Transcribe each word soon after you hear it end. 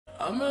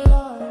I'm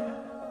alive,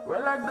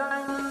 we're like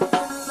diamonds in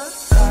the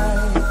sky.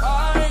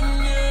 I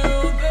knew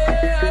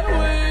that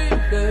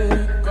we'd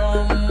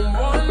become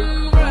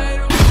one right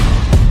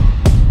away.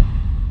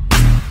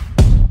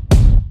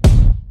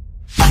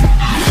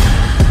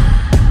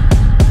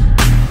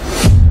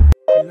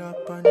 Pull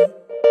up on it,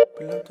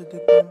 pull up to the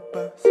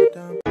bumper, sit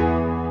down.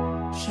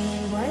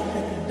 Shine bright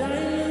like a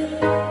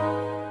diamond.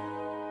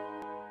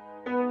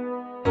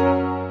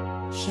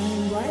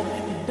 Shine bright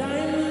like a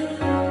diamond.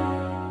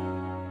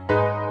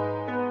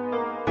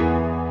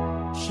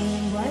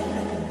 Shine bright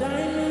like a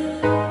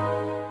diamond.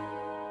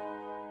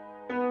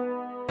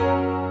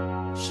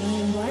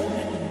 Shine bright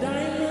like a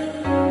diamond.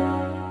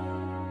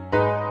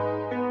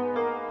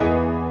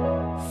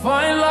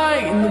 Fine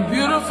light in the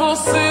beautiful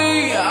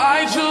sea.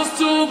 I choose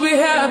to be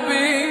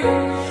happy.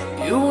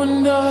 You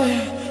and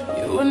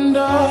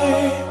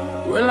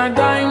I, we're like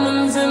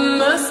diamonds in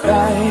the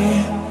sky.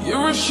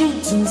 You're a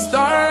shooting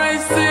star, I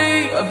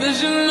see, a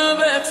vision of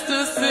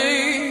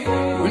ecstasy.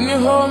 When you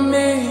hold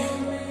me,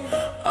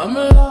 I'm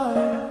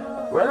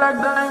alive, we're like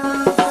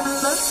diamonds in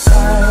the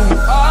sky.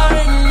 I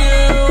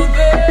knew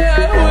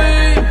that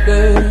we'd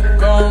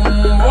become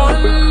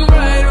one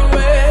right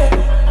away.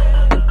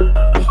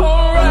 Oh,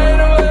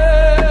 right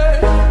away.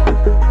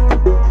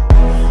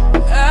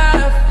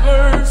 At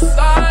first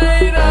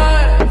sight, I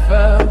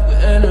felt the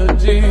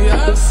energy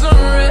of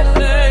some rhythm.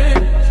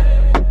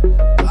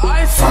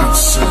 I found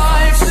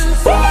life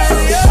inside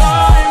of your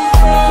mind.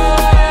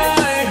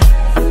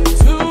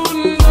 Tonight,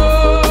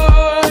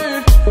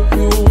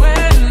 you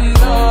and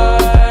I,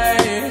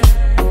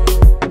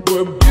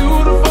 we're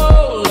beautiful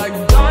like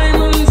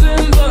diamonds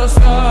in the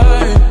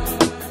sky.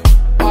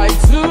 Eye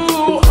to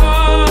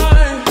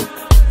eye,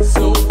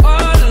 so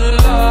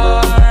alive.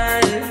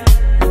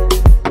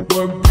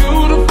 We're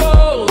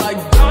beautiful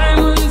like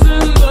diamonds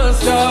in the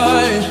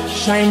sky.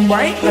 Shine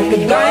bright like a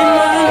diamond.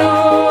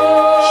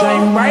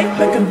 Shine bright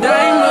like a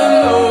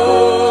diamond,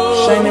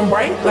 oh. Shining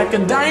bright like a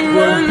diamond.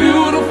 We're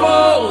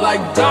beautiful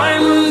like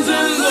diamonds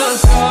in the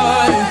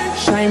sky.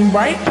 Shine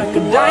bright like a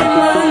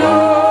diamond,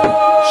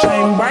 oh.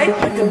 Shine bright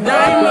like a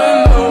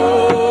diamond,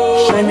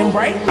 oh. Shining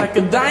bright like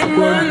a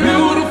diamond.